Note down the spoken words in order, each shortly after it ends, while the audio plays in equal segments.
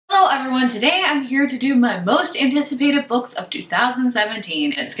Hello everyone, today I'm here to do my most anticipated books of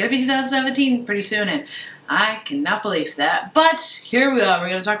 2017. It's gonna be 2017 pretty soon and I cannot believe that, but here we are. We're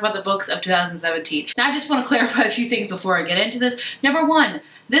going to talk about the books of 2017. Now I just want to clarify a few things before I get into this. Number one,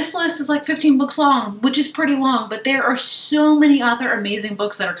 this list is like 15 books long, which is pretty long, but there are so many other amazing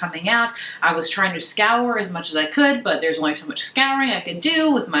books that are coming out. I was trying to scour as much as I could, but there's only so much scouring I could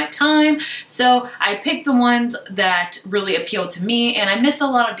do with my time. So I picked the ones that really appealed to me, and I missed a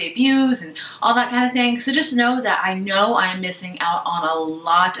lot of debuts and all that kind of thing. So just know that I know I'm missing out on a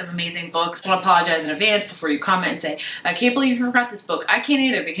lot of amazing books. I want to apologize in advance before you comment and say, I can't believe you forgot this book. I can't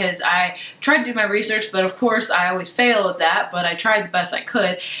either because I tried to do my research, but of course I always fail at that, but I tried the best I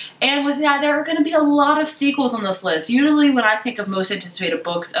could. And with that, there are going to be a lot of sequels on this list. Usually when I think of most anticipated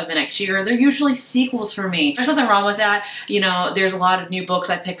books of the next year, they're usually sequels for me. There's nothing wrong with that. You know, there's a lot of new books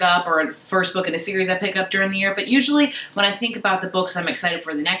I pick up or a first book in a series I pick up during the year, but usually when I think about the books I'm excited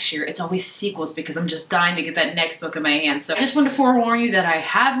for the next year, it's always sequels because I'm just dying to get that next book in my hands. So I just want to forewarn you that I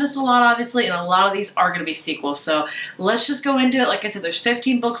have missed a lot, obviously, and a lot of these are going to be sequels. So let's just go into it. Like I said, there's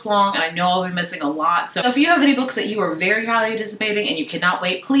 15 books long and I know I'll be missing a lot. So if you have any books that you are very highly anticipating and you cannot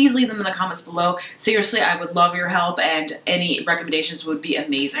wait, please leave them in the comments below. Seriously, I would love your help and any recommendations would be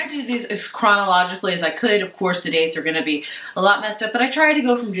amazing. I tried to do these as chronologically as I could. Of course, the dates are going to be a lot messed up, but I tried to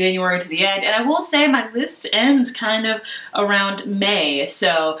go from January to the end, and I will say my list ends kind of around May.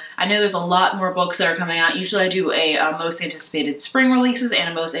 So I know there's a lot more books that are coming out. Usually I do a most anticipated spring releases and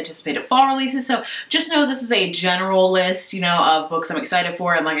a most anticipated fall releases. So just know this is a general list, you know, of books I'm excited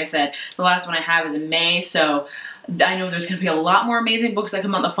for. And like I said, the last one I have is in May. So I know there's going to be a lot more amazing books that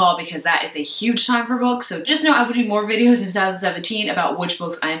come out in the fall because that is a huge time for books. So just know I will do more videos in 2017 about which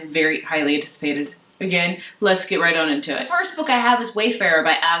books I'm very highly anticipated. Again, let's get right on into it. The first book I have is Wayfarer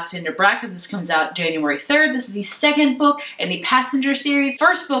by Alexander Bracken. This comes out January 3rd. This is the second book in the Passenger series.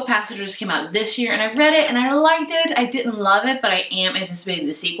 First book, Passengers, came out this year, and I read it and I liked it. I didn't love it, but I am anticipating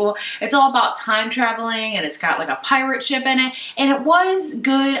the sequel. It's all about time traveling, and it's got like a pirate ship in it, and it was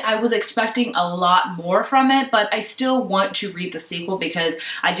good. I was expecting a lot more from it, but I still want to read the sequel because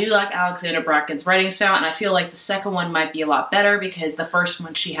I do like Alexander Bracken's writing style, and I feel like the second one might be a lot better because the first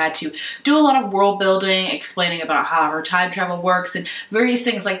one she had to do a lot of world building, explaining about how her time travel works and various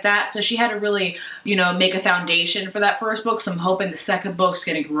things like that. So she had to really, you know, make a foundation for that first book. So I'm hoping the second book's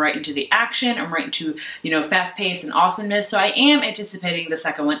getting right into the action and right into, you know, fast pace and awesomeness. So I am anticipating the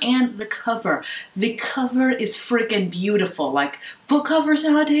second one. And the cover. The cover is freaking beautiful. Like, book covers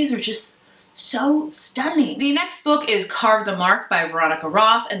nowadays are just so stunning. The next book is Carve the Mark by Veronica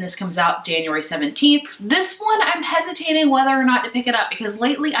Roth, and this comes out January 17th. This one I'm hesitating whether or not to pick it up because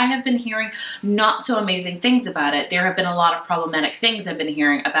lately I have been hearing not so amazing things about it. There have been a lot of problematic things I've been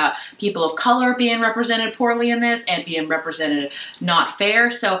hearing about people of color being represented poorly in this and being represented not fair.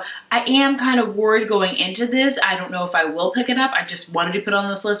 So I am kind of worried going into this. I don't know if I will pick it up. I just wanted to put it on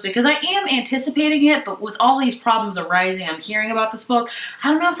this list because I am anticipating it, but with all these problems arising, I'm hearing about this book,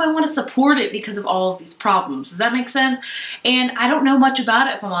 I don't know if I want to support it because of all of these problems. Does that make sense? And I don't know much about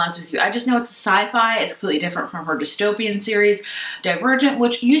it, if I'm honest with you. I just know it's a sci-fi. It's completely different from her dystopian series, Divergent,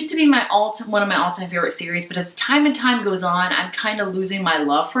 which used to be my one of my all-time favorite series, but as time and time goes on, I'm kind of losing my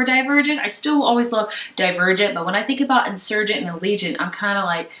love for Divergent. I still always love Divergent, but when I think about Insurgent and Allegiant, I'm kind of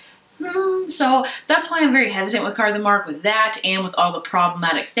like, So that's why I'm very hesitant with Carve the Mark with that and with all the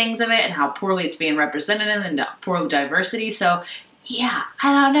problematic things of it and how poorly it's being represented and poor diversity. So yeah,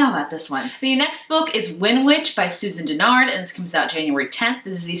 I don't know about this one. The next book is Wind Witch by Susan Dennard, and this comes out January 10th.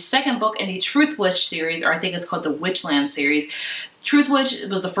 This is the second book in the Truth Witch series, or I think it's called the Witchland series. Truth Witch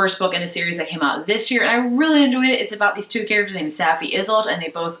was the first book in a series that came out this year, and I really enjoyed it. It's about these two characters named Safi Isolt, and they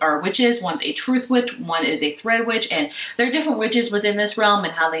both are witches. One's a Truth Witch, one is a Thread Witch, and they're different witches within this realm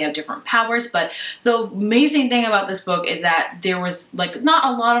and how they have different powers. But the amazing thing about this book is that there was like not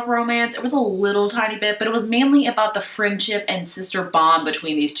a lot of romance. It was a little tiny bit, but it was mainly about the friendship and sister bond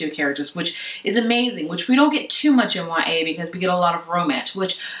between these two characters, which is amazing, which we don't get too much in YA because we get a lot of romance,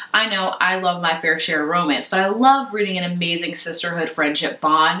 which I know I love my fair share of romance, but I love reading an amazing sisterhood friendship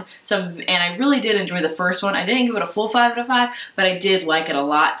bond. And I really did enjoy the first one. I didn't give it a full 5 out of 5, but I did like it a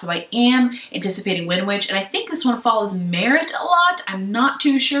lot. So I am anticipating Wind Witch, and I think this one follows Merit a lot. I'm not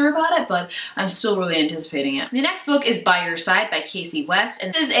too sure about it, but I'm still really anticipating it. The next book is By Your Side by Casey West,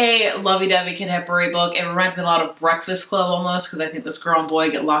 and this is a lovey-dovey contemporary book. It reminds me a lot of Breakfast Club almost, because I think this girl and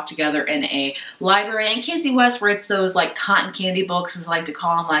boy get locked together in a library, and Casey West writes those like cotton candy books, as I like to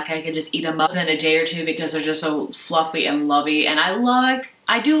call them. Like I could just eat them up in a day or two because they're just so fluffy and lovey, and I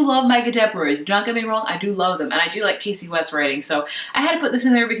I do love my contemporaries. Do not get me wrong, I do love them, and I do like Casey West writing, so I had to put this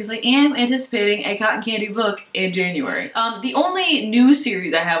in there because I am anticipating a cotton candy book in January. The only new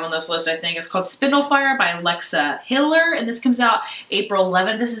series I have on this list, I think, is called Spindlefire by Alexa Hiller, and this comes out April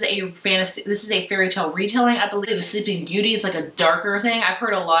 11th. This is a fantasy, this is a fairy tale retelling, I believe, of Sleeping Beauty. It's like a darker thing. I've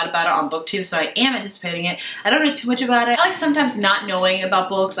heard a lot about it on BookTube, so I am anticipating it. I don't know too much about it. I like sometimes not knowing about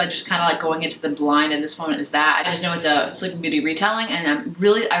books. I just kind of like going into them blind, and this one is that. I just know it's a Sleeping Beauty retelling, and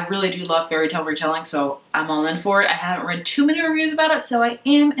I really do love fairy tale retelling, so I'm all in for it. I haven't read too many reviews about it, so I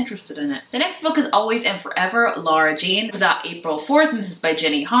am interested in it. The next book is Always and Forever, Laura Jean. It was out April 4th, and this is by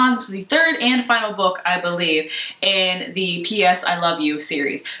Jenny Han. This is the third and final book, I believe, in the P.S. I Love You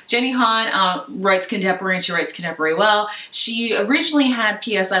series. Jenny Han writes contemporary, and she writes contemporary well. She originally had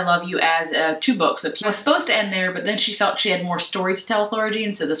P.S. I Love You as 2 books. It was supposed to end there, but then she felt she had more story to tell with Laura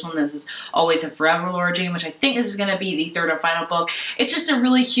Jean, so this is Always and Forever, Laura Jean, which I think this is going to be the third and final book. It's just a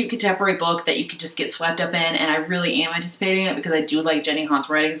really cute contemporary book that you could just get swept up in, and I really am anticipating it because I do like Jenny Han's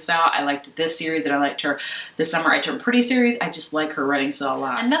writing style. I liked this series, and I liked her The Summer I Turned Pretty series. I just like her writing style a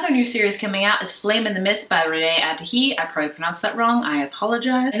lot. Another new series coming out is Flame in the Mist by Renee Adahi. I probably pronounced that wrong. I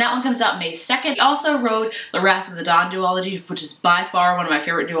apologize. And that one comes out May 2nd. She also wrote The Wrath of the Dawn duology, which is by far one of my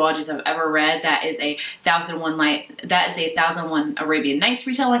favorite duologies I've ever read. That is a 1001 Arabian Nights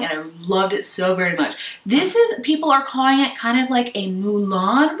retelling, and I loved it so very much. This is, people are calling it kind of like a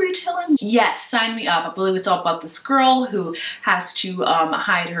Mulan retelling. Yes, sign me up. I believe it's all about this girl who has to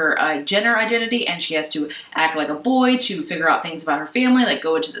hide her gender identity, and she has to act like a boy to figure out things about her family, like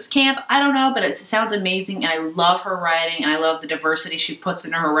go into this camp. I don't know, but it sounds amazing, and I love her writing, and I love the diversity she puts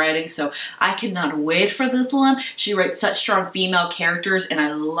into her writing, so I cannot wait for this one. She writes such strong female characters, and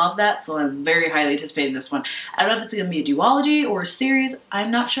I love that, so I'm very highly anticipating this one. I don't know if it's going to be a duology or a series.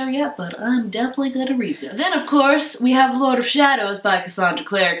 I'm not sure yet, but I'm definitely going to read them. Then, of course, we have Lord of Shadows by Cassandra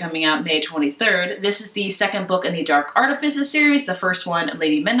Clare coming out May 23rd. This is the second book in the Dark Artifices series. The first one,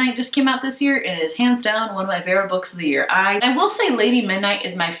 Lady Midnight, just came out this year, and it is hands down one of my favorite books of the year. I will say Lady Midnight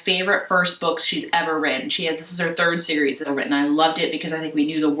is my favorite first book she's ever written. This is her third series ever written. I loved it because I think we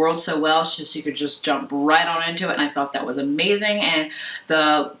knew the world so well, so you could just jump right on into it, and I thought that was amazing. And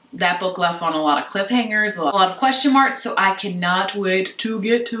that book left on a lot of cliffhangers, a lot of question marks, so I cannot wait to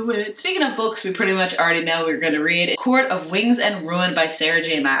get to it. Speaking of books we pretty much already know we're going to read, Court of Wings and Ruin by Sarah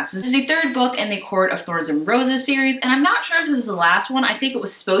J. Maas. This is the third book in the Court of Thorns and Roses series, and I'm not sure if this is the last one. I think it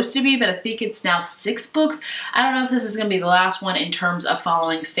was supposed to be, but I think it's now 6 books. I don't know if this is going to be the last one in terms of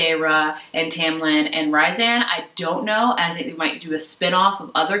following Feyre and Tamlin and Rhysand. I don't know, and I think they might do a spin-off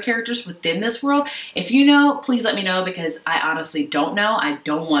of other characters within this world. If you know, please let me know, because I honestly don't know. I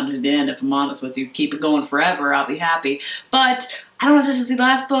don't want it in, if I'm honest with you. Keep it going forever, I'll be happy. But I don't know if this is the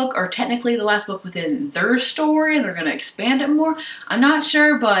last book, or technically the last book within their story, and they're going to expand it more. I'm not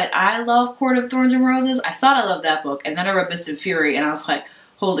sure, but I love Court of Thorns and Roses. I thought I loved that book, and then I read Mist and Fury, and I was like,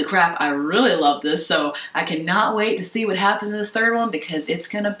 holy crap, I really love this, so I cannot wait to see what happens in this third one, because it's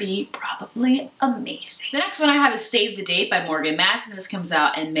gonna be probably amazing. The next one I have is Save the Date by Morgan Matson. This comes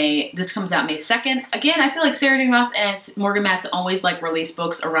out May 2nd. Again, I feel like Sarah J. Maas and Morgan Matson always like release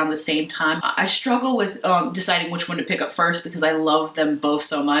books around the same time. I struggle with deciding which one to pick up first because I love them both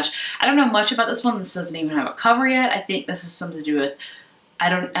so much. I don't know much about this one. This doesn't even have a cover yet. I think this is something to do with, I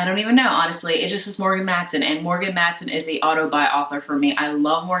don't even know, honestly. It just says Morgan Matson, and Morgan Matson is a auto-buy author for me. I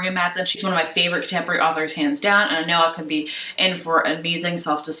love Morgan Matson. She's one of my favorite contemporary authors, hands down, and I know I could be in for an amazing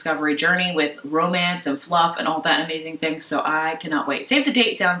self-discovery journey with romance and fluff and all that amazing things, so I cannot wait. Save the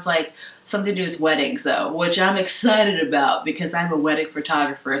Date sounds like something to do with weddings, though, which I'm excited about because I'm a wedding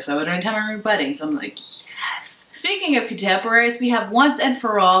photographer, so every time I read weddings, I'm like, yes. Speaking of contemporaries, we have Once and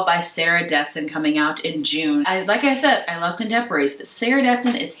For All by Sarah Dessen coming out in June. Like I said, I love contemporaries, but Sarah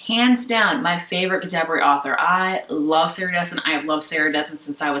Dessen is hands down my favorite contemporary author. I love Sarah Dessen. I have loved Sarah Dessen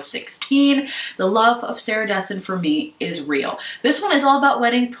since I was 16. The love of Sarah Dessen for me is real. This one is all about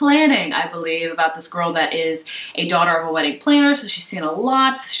wedding planning, I believe, about this girl that is a daughter of a wedding planner, so she's seen a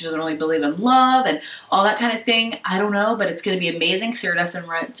lot. She doesn't really believe in love and all that kind of thing. I don't know, but it's going to be amazing. Sarah Dessen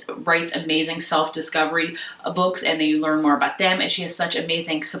writes amazing self-discovery books, and then you learn more about them, and she has such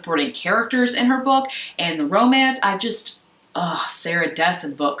amazing supporting characters in her book, and the romance, Sarah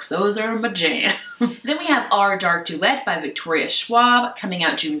Dessen books, those are my jam. Then we have Our Dark Duet by Victoria Schwab coming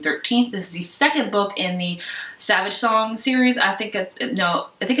out June 13th. This is the second book in the Savage Song series. I think it's a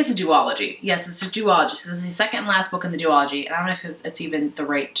duology. Yes, it's a duology. So this is the second and last book in the duology, and I don't know if it's even the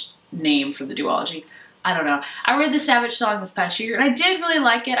right name for the duology. I don't know. I read The Savage Song this past year and I did really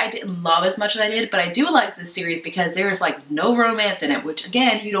like it. I didn't love as much as I did, but I do like this series because there's like no romance in it, which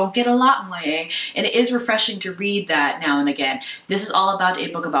again, you don't get a lot in YA, and it is refreshing to read that now and again. This is all about a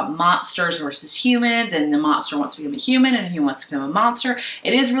book about monsters versus humans, and the monster wants to become a human and the human wants to become a monster.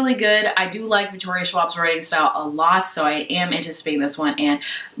 It is really good. I do like Victoria Schwab's writing style a lot, so I am anticipating this one, and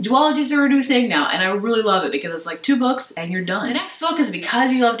duologies are a new thing now, and I really love it because it's like 2 books and you're done. The next book is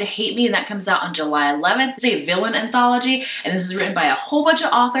Because You Love to Hate Me, and that comes out on July 11th. It's a villain anthology, and this is written by a whole bunch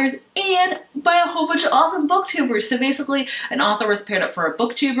of authors and by a whole bunch of awesome booktubers. So basically, an author was paired up for a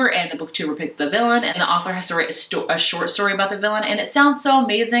booktuber, and the booktuber picked the villain, and the author has to write a short story about the villain, and it sounds so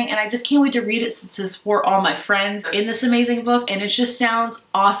amazing, and I just can't wait to read it to support all my friends in this amazing book, and it just sounds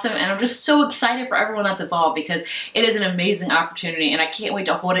awesome, and I'm just so excited for everyone that's involved because it is an amazing opportunity, and I can't wait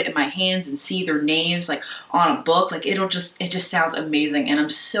to hold it in my hands and see their names like on a book. Like it just sounds amazing, and I'm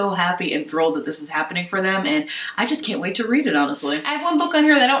so happy and thrilled that this is happening for them, and I just can't wait to read it, honestly. I have one book on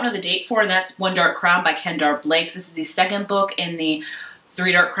here that I don't know the date for, and that's One Dark Crown by Kendar Blake. This is the 2nd book in the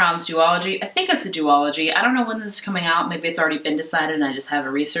 3 Dark Crowns duology. I think it's a duology. I don't know when this is coming out. Maybe it's already been decided and I just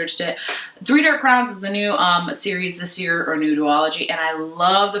haven't researched it. 3 Dark Crowns is the new series this year, or new duology, and I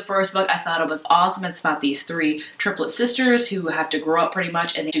love the first book. I thought it was awesome. It's about these 3 triplet sisters who have to grow up pretty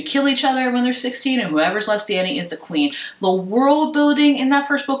much, and they do kill each other when they're 16, and whoever's left standing is the queen. The world building in that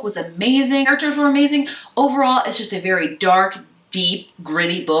first book was amazing. Characters were amazing. Overall, it's just a very dark, deep,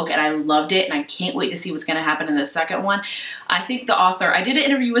 gritty book, and I loved it, and I can't wait to see what's going to happen in the second one. I think the author, I did an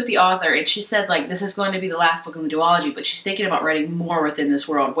interview with the author, and she said like this is going to be the last book in the duology, but she's thinking about writing more within this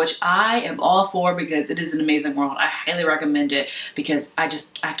world, which I am all for because it is an amazing world. I highly recommend it because I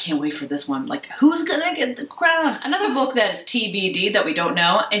can't wait for this one. Like, who's gonna get the crown? Another book that is TBD that we don't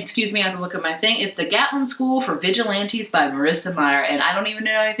know, excuse me, I have to look at my thing, it's The Gatlin School for Vigilantes by Marissa Meyer, and I don't even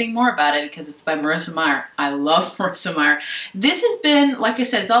know anything more about it because it's by Marissa Meyer. I love Marissa Meyer. This has been, like I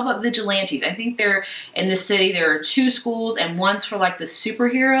said, it's all about vigilantes. I think they're in this city, there are 2 schools, and one's for like the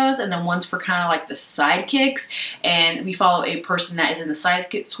superheroes and then one's for kind of like the sidekicks, and we follow a person that is in the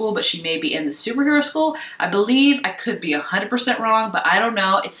sidekick school, but she may be in the superhero school. I believe, I could be 100% wrong, but I don't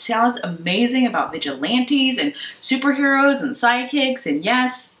know. It sounds amazing about vigilantes and superheroes and sidekicks, and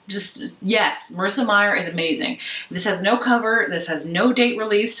yes, yes, Marissa Meyer is amazing. This has no cover, this has no date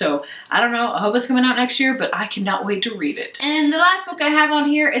release, so I don't know. I hope it's coming out next year, but I cannot wait to read it. And the last book I have on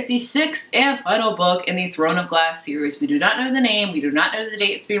here is the 6th and final book in the Throne of Glass series. We do not know the name, we do not know the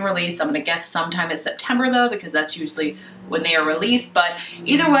date it's being released. I'm gonna guess sometime in September though, because that's usually when they are released, but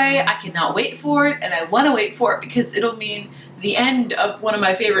either way, I cannot wait for it, and I want to wait for it because it'll mean the end of one of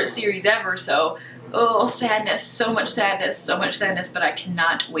my favorite series ever, so oh, sadness, so much sadness, but I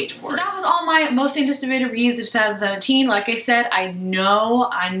cannot wait for it. So that was all my most anticipated reads of 2017. Like I said, I know,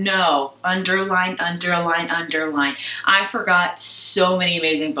 underline. I forgot so many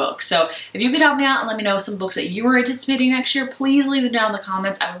amazing books. So if you could help me out and let me know some books that you were anticipating next year, please leave them down in the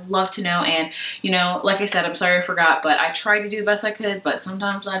comments. I would love to know. And, you know, like I said, I'm sorry I forgot, but I tried to do the best I could, but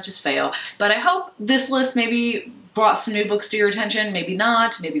sometimes I just fail. But I hope this list maybe brought some new books to your attention, maybe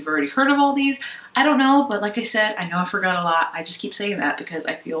not, maybe you've already heard of all these. I don't know, but like I said, I know I forgot a lot. I just keep saying that because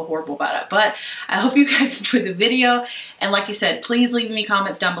I feel horrible about it. But I hope you guys enjoyed the video. And like I said, please leave me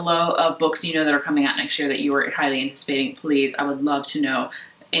comments down below of books you know that are coming out next year that you are highly anticipating. Please, I would love to know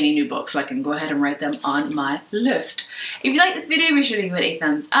any new books so I can go ahead and write them on my list. If you like this video, be sure to give it a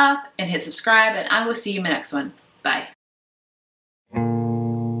thumbs up and hit subscribe, and I will see you in my next one. Bye.